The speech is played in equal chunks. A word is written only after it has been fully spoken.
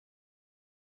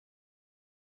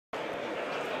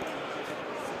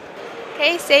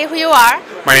Okay, say who you are.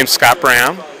 My name's Scott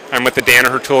Brown. I'm with the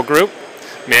Danaher Tool Group,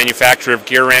 manufacturer of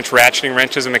GearWrench ratcheting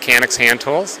wrenches and mechanics hand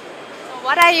tools.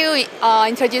 What are you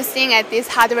introducing at this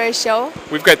hardware show?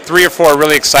 We've got 3 or 4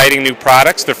 really exciting new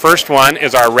products. The first one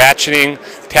is our ratcheting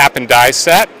tap and die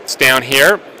set. It's down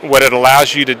here. What it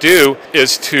allows you to do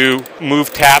is to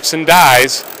move taps and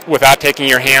dies without taking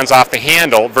your hands off the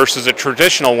handle versus a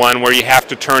traditional one where you have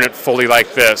to turn it fully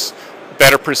like this.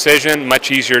 Better precision, much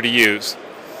easier to use.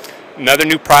 Another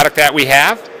new product that we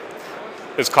have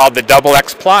is called the Double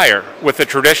X plier. With the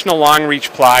traditional long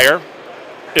reach plier,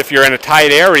 if you're in a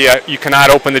tight area, you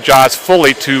cannot open the jaws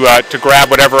fully to grab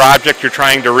whatever object you're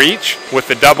trying to reach. With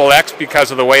the Double X, because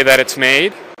of the way that it's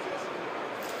made,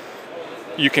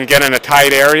 you can get in a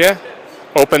tight area,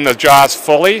 open the jaws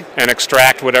fully, and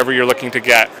extract whatever you're looking to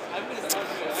get.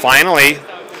 Finally,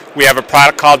 we have a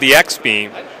product called the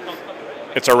X-Beam.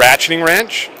 It's a ratcheting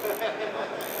wrench,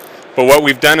 but what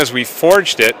we've done is we've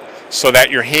forged it so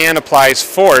that your hand applies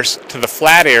force to the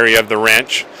flat area of the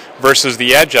wrench versus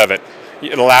the edge of it.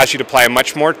 It allows you to apply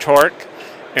much more torque,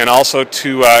 and also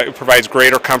it provides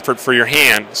greater comfort for your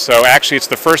hand. So actually it's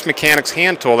the first mechanics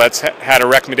hand tool that's had a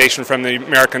recommendation from the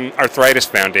American Arthritis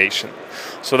Foundation.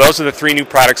 So those are the 3 new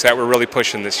products that we're really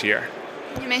pushing this year.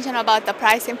 Can you mention about the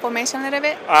price information a little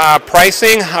bit?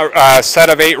 Pricing, a set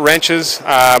of 8 wrenches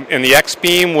in the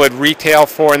X-Beam would retail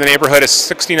for in the neighborhood of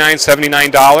 $69,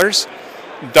 $79.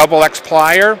 Double X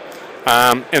plier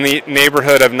in the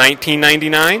neighborhood of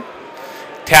 $19.99.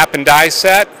 Tap and die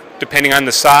set, depending on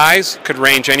the size, could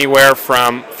range anywhere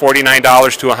from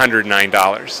 $49 to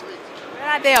 $109. Where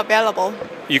are they available?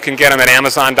 You can get them at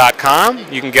Amazon.com,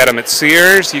 you can get them at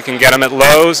Sears, you can get them at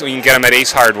Lowe's, or you can get them at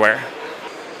Ace Hardware.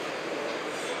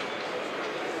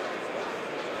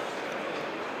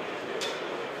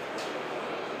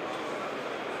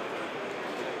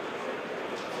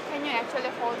 Can you actually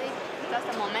hold it just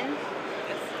a moment?